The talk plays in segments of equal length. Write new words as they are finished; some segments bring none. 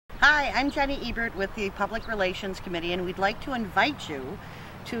Hi, I'm Jenny Ebert with the Public Relations Committee, and we'd like to invite you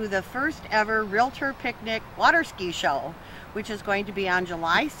to the first ever Realtor Picnic Water Ski Show, which is going to be on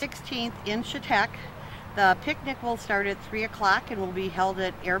July 16th in Chautauqua. The picnic will start at 3 o'clock and will be held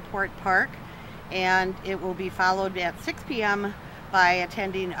at Airport Park, and it will be followed at 6 p.m. by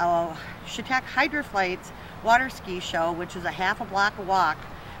attending a Chautauqua Hydroflight's water ski show, which is a half a block walk.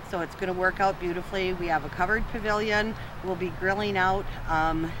 So it's going to work out beautifully. We have a covered pavilion. We'll be grilling out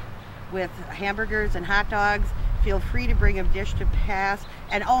with hamburgers and hot dogs. Feel free to bring a dish to pass.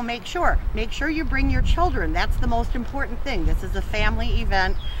 And oh, make sure you bring your children. That's the most important thing. This is a family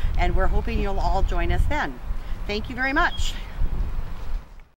event, and we're hoping you'll all join us then. Thank you very much.